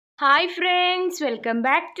Hi friends, welcome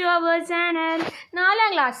back to our channel. 4ാം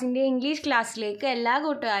ക്ലാസ്സിൻ്റെ English ക്ലാസ്സിലേക്ക് എല്ലാ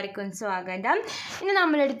കൂട്ടുകാർക്കും സ്വാഗതം. ഇന്ന്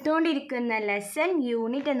നമ്മൾ എടുത്തുകൊണ്ടിരിക്കുന്ന ലെസൺ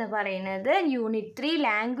യൂണിറ്റ് എന്ന് പറയുന്നത് യൂണിറ്റ് 3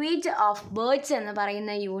 ലാംഗ്വേജ് ഓഫ് ബേർഡ്സ് എന്ന്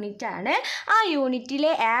പറയുന്ന യൂണിറ്റാണ്. ആ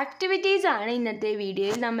യൂണിറ്റിലെ ആക്ടിവിറ്റീസ് ആണ് ഇന്നത്തെ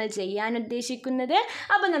വീഡിയോയിൽ നമ്മൾ ചെയ്യാൻ ഉദ്ദേശിക്കുന്നത്.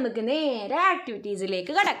 അപ്പോൾ നമുക്ക് നേരെ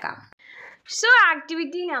ആക്ടിവിറ്റീസിലേക്ക് കടക്കാം. സോ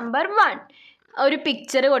ആക്ടിവിറ്റി നമ്പർ 1, ഒരു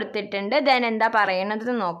പിക്ചർ കൊടുത്തിട്ടുണ്ട്. ദെൻ എന്താ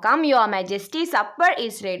പറയണത് നോക്കാം. Your majesty supper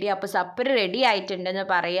is ready. അപ്പോൾ സപ്പർ റെഡി ആയിട്ടുണ്ടെന്ന്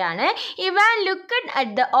പറയാണ്. Ivan looked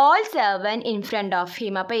at the old servant in front of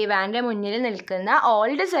him. അപ്പോൾ ഇവാൻ്റെ മുന്നിൽ നിൽക്കുന്ന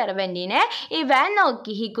ഓൾഡ് സെർവൻറ്റിനെ ഇവാൻ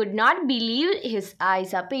നോക്കി. He could not believe his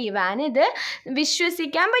eyes. അപ്പോൾ ഇവാൻ ഇത്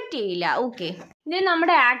വിശ്വസിക്കാൻ പറ്റിയില്ല. ഓക്കെ, ഇത്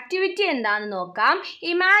നമ്മുടെ ആക്ടിവിറ്റി എന്താണെന്ന് നോക്കാം.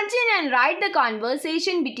 Imagine and write the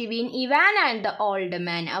conversation between Ivan and the old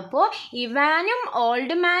man. അപ്പോൾ ഇവാനും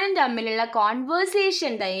ഓൾഡ് മാനും തമ്മിലുള്ള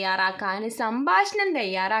കോൺവേഴ്സേഷൻ തയ്യാറാക്കാൻ, സംഭാഷണം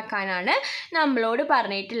തയ്യാറാക്കാനാണ് നമ്മളോട്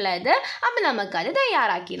പറഞ്ഞിട്ടുള്ളത്. അപ്പോൾ നമുക്കത്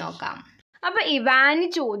തയ്യാറാക്കി നോക്കാം. അപ്പോൾ ഇവാന്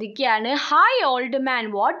ചോദിക്കുകയാണ്, hi old man,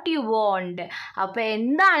 what you want. അപ്പോൾ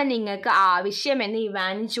എന്താണ് നിങ്ങൾക്ക് ആവശ്യമെന്ന്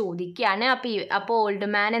ഇവാൻ ചോദിക്കുകയാണ്. അപ്പോൾ ഓൾഡ്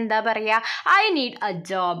മാൻ എന്താ പറയുക, ഐ നീഡ് എ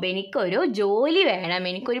ജോബ്. എനിക്കൊരു ജോലി വേണം,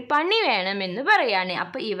 എനിക്കൊരു പണി വേണം എന്ന് പറയാണ്.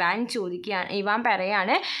 അപ്പോൾ ഇവാൻ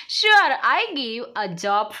പറയാണ്, sure I give A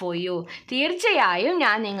job for you. തീർച്ചയായും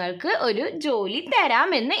ഞാൻ നിങ്ങൾക്ക് ഒരു ജോലി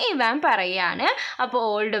തരാമെന്ന് ഇവാൻ പറയാണ്. അപ്പോൾ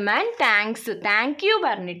ഓൾഡ് മാൻ താങ്ക് യു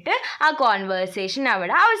പറഞ്ഞിട്ട് ആ കോൺവേഴ്സേഷൻ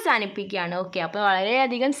അവിടെ അവസാനിപ്പിക്കുകയാണ്. ഓക്കെ, അപ്പോൾ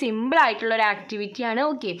വളരെയധികം സിമ്പിൾ ആയിട്ടുള്ളൊരു ആക്ടിവിറ്റിയാണ്.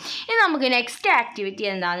 ഓക്കെ, ഇനി നമുക്ക് നെക്സ്റ്റ് ആക്ടിവിറ്റി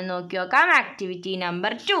എന്താണെന്ന് നോക്കി നോക്കാം. Activity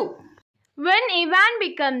number 2, when Ivan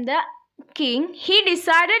became the king, he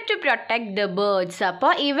decided to protect the birds.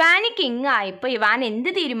 അപ്പോൾ ഇവാൻ കിങ് ആയപ്പോൾ ഇവാൻ എന്ത്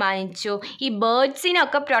തീരുമാനിച്ചു? ഈ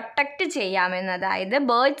ബേർഡ്സിനൊക്കെ പ്രൊട്ടക്റ്റ് ചെയ്യാമെന്ന്, അതായത്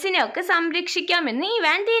ബേർഡ്സിനെയൊക്കെ സംരക്ഷിക്കാമെന്ന്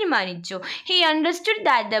ഇവാൻ തീരുമാനിച്ചു. He understood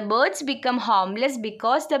that the birds become homeless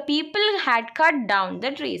because the people had cut down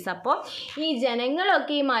the trees. അപ്പോൾ ഈ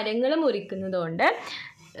ജനങ്ങളൊക്കെ ഈ മരങ്ങൾ മുറിക്കുന്നതുകൊണ്ട്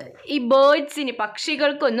ഈ ബേർഡ്സിന്,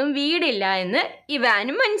 പക്ഷികൾക്കൊന്നും വീടില്ല എന്ന്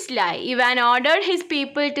ഇവാനും മനസ്സിലായി. Ivan ordered his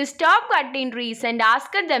people to stop cutting trees and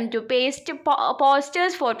asked them to paste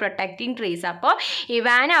posters four protecting trees. അപ്പോൾ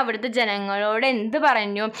ഇവാൻ അവിടുത്തെ ജനങ്ങളോട് എന്ത്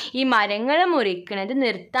പറഞ്ഞു? ഈ മരങ്ങൾ മുറിക്കുന്നത്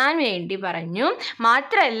നിർത്താൻ വേണ്ടി പറഞ്ഞു.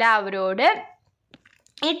 മാത്രമല്ല അവരോട്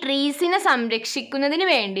ഈ ട്രീസിനെ സംരക്ഷിക്കുന്നതിന്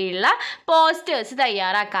വേണ്ടിയുള്ള പോസ്റ്റേഴ്സ്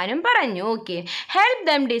തയ്യാറാക്കാനും പറഞ്ഞു. Okay, help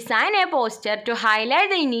them design A poster to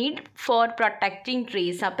highlight the need for protecting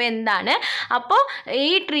trees. അപ്പോൾ എന്താണ്? അപ്പോൾ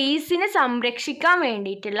ഈ ട്രീസിനെ സംരക്ഷിക്കാൻ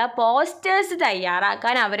വേണ്ടിയിട്ടുള്ള പോസ്റ്റേഴ്സ്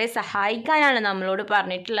തയ്യാറാക്കാൻ അവരെ സഹായിക്കാനാണ് നമ്മളോട്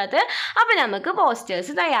പറഞ്ഞിട്ടുള്ളത്. അപ്പോൾ നമുക്ക്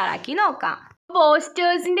പോസ്റ്റേഴ്സ് തയ്യാറാക്കി നോക്കാം.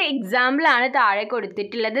 പോസ്റ്റേഴ്സിൻ്റെ എക്സാമ്പിളാണ് താഴെ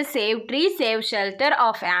കൊടുത്തിട്ടുള്ളത്. Save tree, save shelter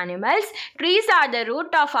of animals, trees are the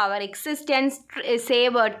root of our existence,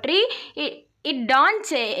 save A tree, it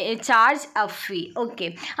don't charge a fee. Okay,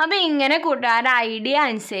 അപ്പോൾ ഇങ്ങനെ കൂട്ടുകാരുടെ ഐഡിയ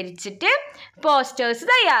അനുസരിച്ചിട്ട്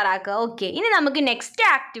പോസ്റ്റേഴ്സ് തയ്യാറാക്കുക. ഓക്കെ, ഇനി നമുക്ക്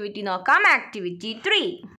നെക്സ്റ്റ് ആക്ടിവിറ്റി നോക്കാം.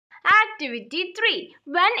 Activity 3,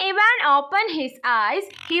 when Ivan opened his eyes,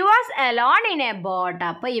 he was alone in a boat.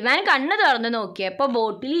 അപ്പോൾ Ivan കണ്ണു തുറന്ന് നോക്കിയപ്പോൾ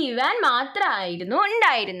ബോട്ടിൽ ഇവാൻ മാത്രമായിരുന്നു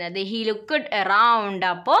ഉണ്ടായിരുന്നത്. He looked around.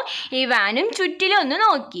 അപ്പോൾ ഇവാനും ചുറ്റിലൊന്ന്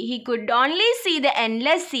നോക്കി. He could only see the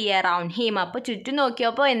endless see around him. അപ്പോൾ ചുറ്റും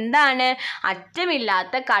നോക്കിയപ്പോൾ എന്താണ്?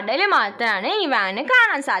 അറ്റമില്ലാത്ത കടൽ മാത്രമാണ് ഇവാന്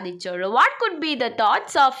കാണാൻ സാധിച്ചുള്ളൂ. What could be the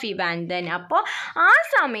thoughts of Ivan then. അപ്പോൾ ആ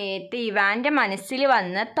സമയത്ത് ഇവാൻ്റെ മനസ്സിൽ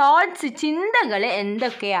വന്ന തോട്ട്സ്, ചിന്തകൾ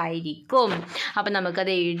എന്തൊക്കെയായിരിക്കും? അപ്പം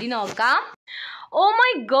നമുക്കത് എഴുതി നോക്കാം. Oh my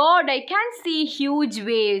God, I can see huge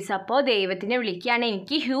waves. അപ്പോൾ ദൈവത്തിനെ വിളിക്കുകയാണ്,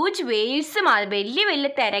 എനിക്ക് ഹ്യൂജ് വേവ്സ്, വലിയ വലിയ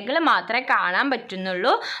തിരകൾ മാത്രമേ കാണാൻ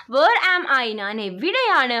പറ്റുന്നുള്ളൂ. വേർ ആം ഐ, ഞാൻ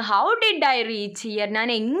എവിടെയാണ്? How did I reach here,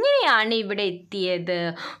 ഞാൻ എങ്ങനെയാണ് ഇവിടെ എത്തിയത്?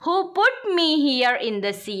 Who puttu me here in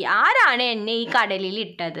the sea, ആരാണ് എന്നെ ഈ കടലിൽ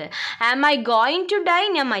ഇട്ടത്? Am I going to die,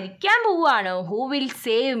 ഞാൻ മരിക്കാൻ പോവുകയാണോ? ഹൂ വിൽ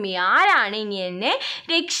സേവ് മീ, ആരാണ് ഇനി എന്നെ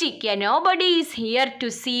രക്ഷിക്കുക? No buddy is here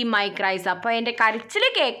to see my ക്രൈസ്. അപ്പോൾ എൻ്റെ കരച്ചിൽ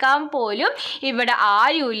കേൾക്കാൻ പോലും ഇവിടെ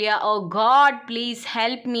ആരുമില്ല. ഓ God please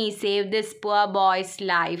help me save this poor boys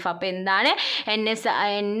life. അപ്പോൾ എന്താണ്?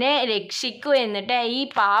 എന്നെ രക്ഷിക്കൂ, എന്നിട്ട് ഈ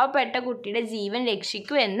പാവപ്പെട്ട കുട്ടിയുടെ ജീവൻ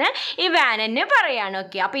രക്ഷിക്കൂ എന്ന് ഇവാൻ എന്നെ പറയാണ്.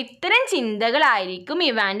 ഓക്കെ, അപ്പോൾ ഇത്തരം ചിന്തകളായിരിക്കും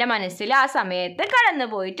ഇവാൻ്റെ മനസ്സിൽ ആ സമയത്ത് കടന്നു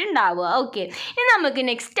പോയിട്ടുണ്ടാവുക. ഓക്കെ, ഇനി നമുക്ക്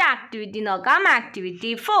നെക്സ്റ്റ് ആക്ടിവിറ്റി നോക്കാം.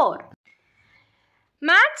 Activity 4,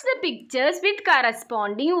 match the pictures with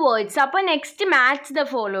corresponding words. അപ്പോൾ നെക്സ്റ്റ് മാച്ച് ദ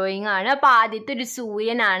ഫോളോയിങ് ആണ്. അപ്പോൾ ആദ്യത്തെ ഒരു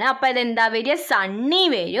സൂര്യനാണ്. അപ്പോൾ അതെന്താ വരിക? സണ്ണി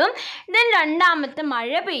വരും. ദെൻ രണ്ടാമത്തെ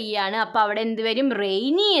മഴ പെയ്യാണ്. അപ്പോൾ അവിടെ എന്ത് വരും?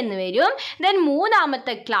 റെയിനി എന്ന് വരും. ദെൻ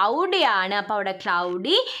മൂന്നാമത്തെ ക്ലൗഡി ആണ്. അപ്പോൾ അവിടെ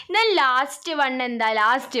cloudy. Then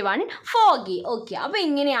last one foggy. Okay, അപ്പോൾ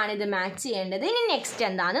ഇങ്ങനെയാണ് ഇത് മാച്ച് ചെയ്യേണ്ടത്. ഇനി നെക്സ്റ്റ്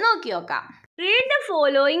എന്താണെന്ന് നോക്കി നോക്കാം. Read the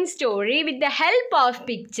following story with the help of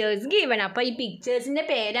pictures given. അപ്പോൾ ഈ പിക്ചേഴ്സിൻ്റെ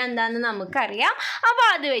പേരെന്താണെന്ന് നമുക്കറിയാം. അപ്പോൾ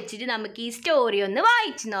അത് വെച്ചിട്ട് നമുക്ക് ഈ സ്റ്റോറി ഒന്ന്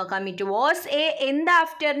വായിച്ച് നോക്കാം. ഇറ്റ് വാസ് എ എന്ത്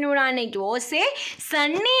ആഫ്റ്റർനൂൺ ആണ്? It was A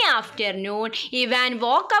Sunny afternoon. Ivan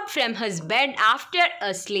woke up from his bed after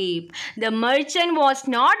a sleep. The merchant was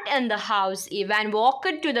not in the house. Ivan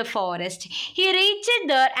walked to the forest. He reached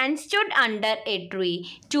there and stood under a tree.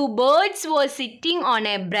 Two birds were sitting on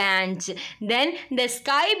a branch. Then the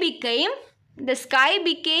sky became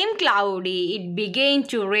cloudy. It began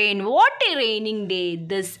to rain. What a raining day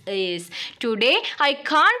this is. Today I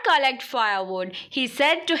can't collect firewood, he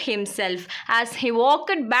said to himself. As he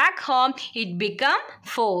walked back home, it became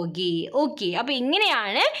foggy. Okay, അപ്പോൾ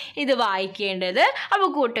ഇങ്ങനെയാണ് ഇത് വായിക്കേണ്ടത്. അപ്പോൾ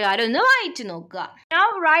കൂട്ടുകാരൊന്ന് വായിച്ചു നോക്കുക. Now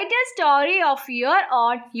write a story of your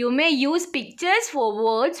own. You may use pictures for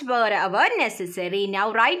words wherever necessary. Now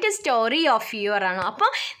write a story of your own.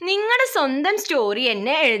 അപ്പോൾ നിങ്ങളുടെ സ്വന്തം സ്റ്റോറി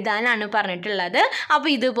തന്നെ എഴുതാനാണ് പറഞ്ഞിട്ടുള്ളത്. അപ്പോൾ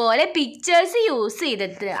ഇതുപോലെ പിക്ചേഴ്സ് യൂസ്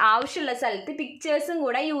ചെയ്തിട്ട് ആവശ്യമുള്ള സ്ഥലത്ത് പിക്ചേഴ്സും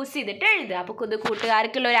കൂടെ യൂസ് ചെയ്തിട്ട് എഴുതുക. അപ്പോൾ ഇത്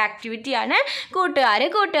കൂട്ടുകാർക്കുള്ള ഒരു ആക്ടിവിറ്റിയാണ്. കൂട്ടുകാരെ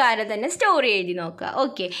തന്നെ സ്റ്റോറി എഴുതി നോക്കുക.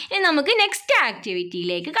 ഓക്കെ, ഇനി നമുക്ക് നെക്സ്റ്റ്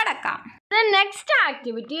ആക്ടിവിറ്റിയിലേക്ക് കടക്കാം. The next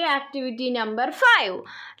activity number 5.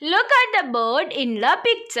 Look at the bird in the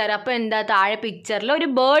picture. അപ്പോൾ എന്താ താഴെ പിക്ചറിൽ ഒരു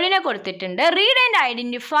ബേർഡിനെ കൊടുത്തിട്ടുണ്ട്. Read and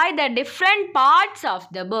identify the different parts of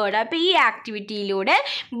the bird. അപ്പോൾ ഈ ആക്ടിവിറ്റിയിലൂടെ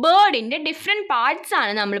ബേർഡിൻ്റെ ഡിഫറെൻറ്റ് പാർട്സ്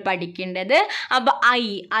ആണ് നമ്മൾ പഠിക്കേണ്ടത്. അപ്പോൾ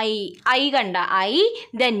ഐ കണ്ട ഐ,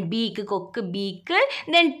 ദെൻ ബീക്ക് കൊക്ക് ബീക്ക്,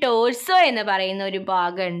 ദെൻ ടോർസോ എന്ന് പറയുന്ന ഒരു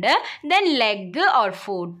ഭാഗമുണ്ട്, ദെൻ ലെഗ് ഓർ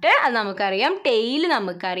ഫുട്ട് അത് നമുക്കറിയാം, ടെയിൽ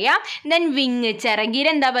നമുക്കറിയാം, ദെൻ വിങ്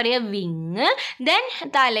ചിറകിന് എന്താ പറയുക വിങ്, ദെൻ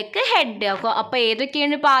തലക്ക് ഹെഡ്. അപ്പോൾ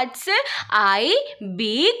ഏതൊക്കെയാണ് parts? I,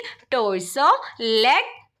 beak, torso,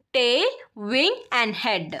 leg, tail, wing and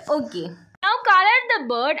head. Okay, now color the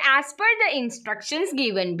bird as per the instructions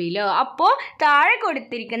given below. അപ്പോൾ താഴെ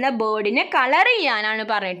കൊടുത്തിരിക്കുന്ന ബേർഡിനെ കളർ ചെയ്യാനാണ്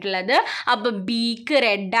പറഞ്ഞിട്ടുള്ളത്. അപ്പോൾ ബീക്ക്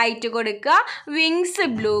റെഡ് ആയിട്ട് കൊടുക്കുക, വിങ്സ്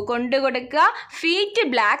ബ്ലൂ കൊണ്ട് കൊടുക്കുക, ഫീറ്റ്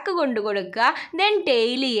ബ്ലാക്ക് കൊണ്ട് കൊടുക്കുക, then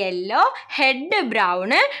tail yellow, head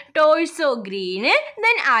brown, ടോഴ്സോ green,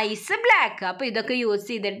 then ice black. അപ്പോൾ ഇതൊക്കെ യൂസ്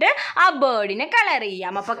ചെയ്തിട്ട് ആ ബേർഡിനെ കളർ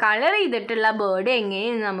ചെയ്യാം. അപ്പോൾ കളർ ചെയ്തിട്ടുള്ള ബേർഡ്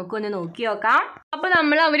എങ്ങനെയെന്ന് നമുക്കൊന്ന് നോക്കി നോക്കാം. അപ്പോൾ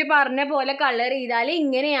നമ്മൾ അവർ പറഞ്ഞ പോലെ കളർ ചെയ്താൽ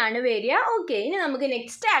ഇങ്ങനെയാണ് വരിക. ഓക്കെ, ഇനി നമുക്ക്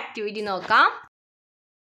നെക്സ്റ്റ് ആക്ടിവിറ്റി നോക്കാം.